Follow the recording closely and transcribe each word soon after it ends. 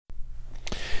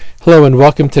Hello and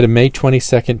welcome to the May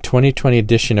 22nd, 2020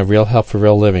 edition of Real Help for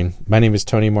Real Living. My name is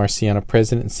Tony Marciano,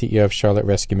 President and CEO of Charlotte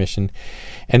Rescue Mission,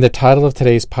 and the title of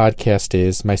today's podcast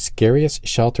is My Scariest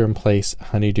Shelter-in-Place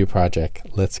Honeydew Project.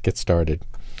 Let's get started.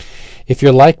 If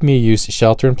you're like me, use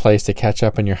shelter-in-place to catch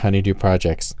up on your honeydew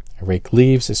projects. I rake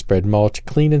leaves, spread mulch,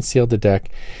 clean and seal the deck,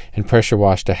 and pressure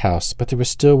wash the house, but there was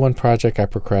still one project I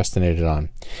procrastinated on.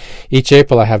 Each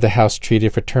April I have the house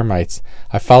treated for termites.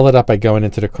 I followed up by going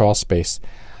into the crawl space.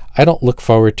 I don't look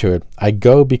forward to it. I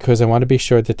go because I want to be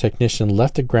sure the technician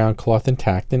left the ground cloth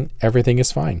intact and everything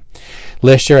is fine.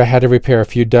 Last year I had to repair a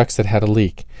few ducts that had a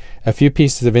leak. A few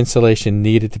pieces of insulation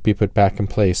needed to be put back in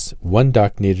place. One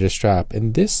duct needed a strap,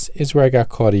 and this is where I got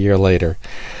caught a year later.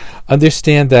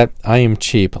 Understand that I am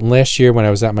cheap. Last year when I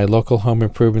was at my local home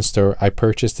improvement store, I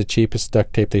purchased the cheapest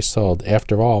duct tape they sold.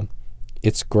 After all,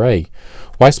 it's gray.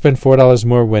 Why spend $4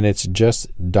 more when it's just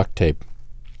duct tape?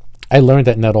 I learned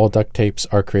that not all duct tapes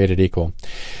are created equal.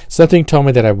 Something told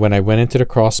me that when I went into the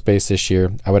crawl space this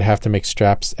year, I would have to make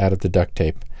straps out of the duct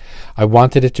tape. I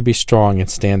wanted it to be strong and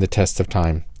stand the test of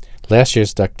time. Last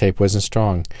year's duct tape wasn't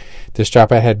strong. The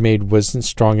strap I had made wasn't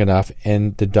strong enough,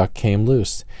 and the duct came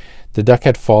loose. The duct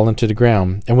had fallen to the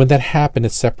ground, and when that happened,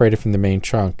 it separated from the main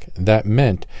trunk. That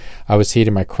meant I was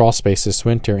heating my crawl space this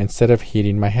winter instead of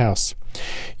heating my house.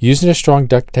 Using a strong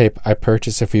duct tape I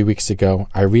purchased a few weeks ago,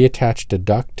 I reattached the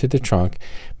duct to the trunk,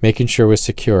 making sure it was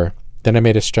secure. Then I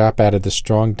made a strap out of the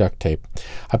strong duct tape.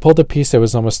 I pulled a piece that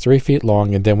was almost 3 feet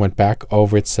long and then went back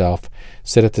over itself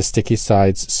so that the sticky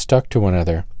sides stuck to one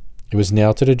another. It was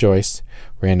nailed to the joist,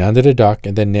 ran under the duct,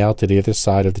 and then nailed to the other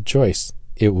side of the joist.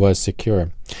 It was secure.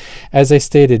 As I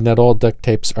stated, not all duct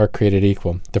tapes are created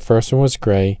equal. The first one was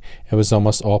gray and was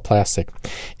almost all plastic.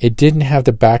 It didn't have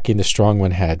the backing the strong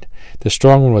one had. The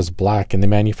strong one was black, and the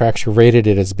manufacturer rated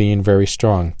it as being very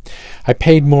strong. I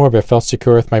paid more but felt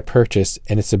secure with my purchase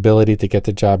and its ability to get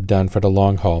the job done for the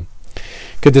long haul.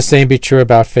 Could the same be true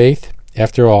about faith?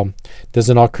 After all,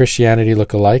 doesn't all Christianity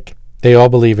look alike? They all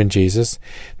believe in Jesus.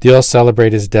 They all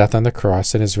celebrate his death on the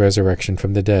cross and his resurrection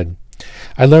from the dead.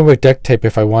 I learned with duct tape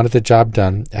if I wanted the job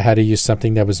done, I had to use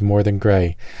something that was more than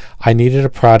gray. I needed a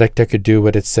product that could do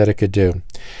what it said it could do.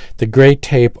 The gray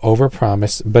tape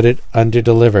overpromised, but it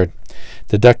underdelivered.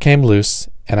 The duct came loose,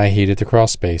 and I heated the crawl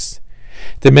space.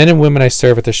 The men and women I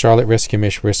serve at the Charlotte Rescue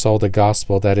Mission were sold a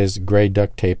gospel that is gray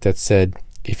duct tape that said,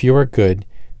 if you are good,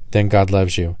 then God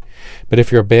loves you. But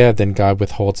if you're bad, then God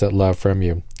withholds that love from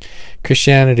you.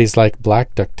 Christianity is like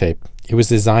black duct tape. It was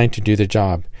designed to do the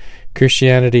job.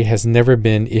 Christianity has never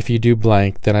been, if you do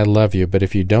blank, then I love you, but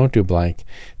if you don't do blank,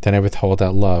 then I withhold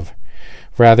that love.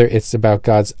 Rather, it's about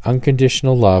God's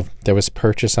unconditional love that was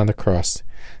purchased on the cross.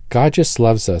 God just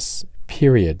loves us,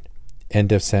 period.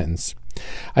 End of sentence.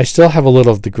 I still have a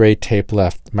little of the gray tape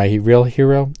left. My real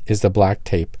hero is the black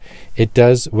tape. It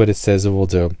does what it says it will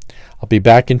do. I'll be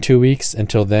back in 2 weeks.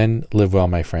 Until then, live well,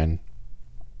 my friend.